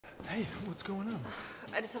Hey, what's going on?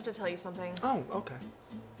 I just have to tell you something. Oh, okay.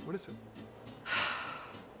 What is it?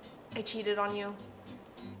 I cheated on you.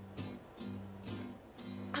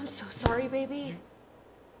 I'm so sorry, baby.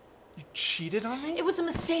 You cheated on me? It was a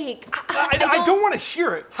mistake. I don't want to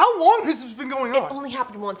hear it. How long has this been going on? It only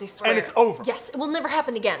happened once, I swear. And it's over. Yes, it will never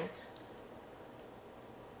happen again.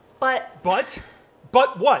 But But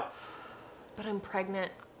what? But I'm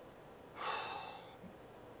pregnant.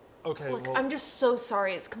 Okay, Look, well, I'm just so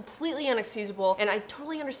sorry. It's completely inexcusable, and I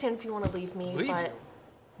totally understand if you want to leave me, leave but... you?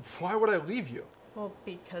 Why would I leave you? Well,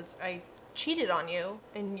 because I cheated on you,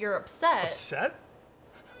 and you're upset. Upset?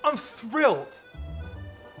 I'm thrilled.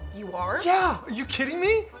 You are? Yeah, are you kidding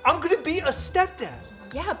me? I'm gonna be a stepdad.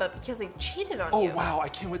 Yeah, but because I cheated on you. Oh wow, I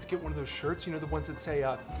can't wait to get one of those shirts. You know, the ones that say,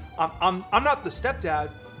 I'm not the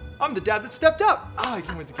stepdad, I'm the dad that stepped up. Ah, I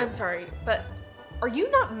can't wait to get I'm one. sorry, but are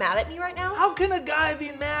you not mad at me right now? How can a guy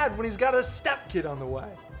be mad when he's got a stepkid on the way?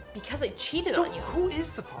 Because I cheated So on you. who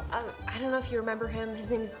is the father? I don't know if you remember him.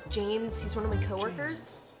 His name is James. He's one of my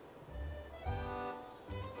coworkers.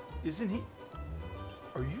 Isn't he?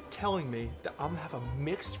 Are you telling me that I'm gonna have a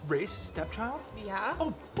mixed race stepchild? Yeah?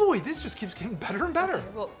 Oh boy, this just keeps getting better and better. Okay,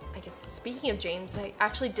 well, I guess speaking of James, I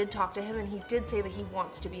actually did talk to him and he did say that he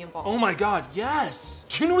wants to be involved. Oh my god, yes!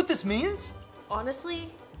 Do you know what this means?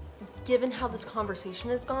 Honestly, given how this conversation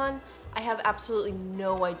has gone, I have absolutely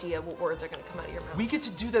no idea what words are gonna come out of your mouth. We get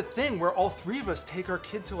to do that thing where all three of us take our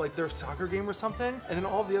kid to like their soccer game or something, and then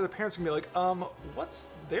all of the other parents can be like,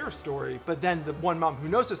 what's their story? But then the one mom who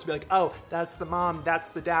knows us will be like, oh, that's the mom,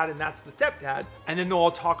 that's the dad, and that's the stepdad. And then they'll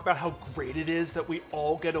all talk about how great it is that we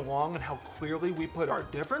all get along and how clearly we put our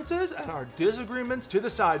differences and our disagreements to the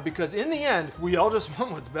side, because in the end, we all just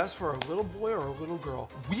want what's best for our little boy or a little girl.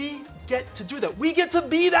 We get to do that. We get to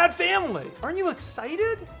be that family. Aren't you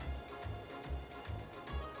excited?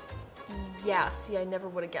 Yeah, see, I never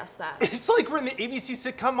would have guessed that. It's like we're in the ABC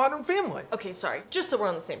sitcom Modern Family. Okay, sorry, just so we're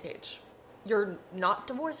on the same page. You're not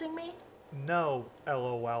divorcing me? No,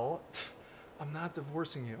 LOL. I'm not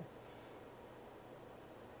divorcing you.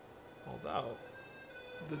 Although,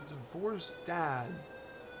 the divorced dad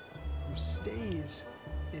who stays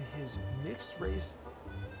in his mixed race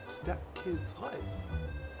stepkid's life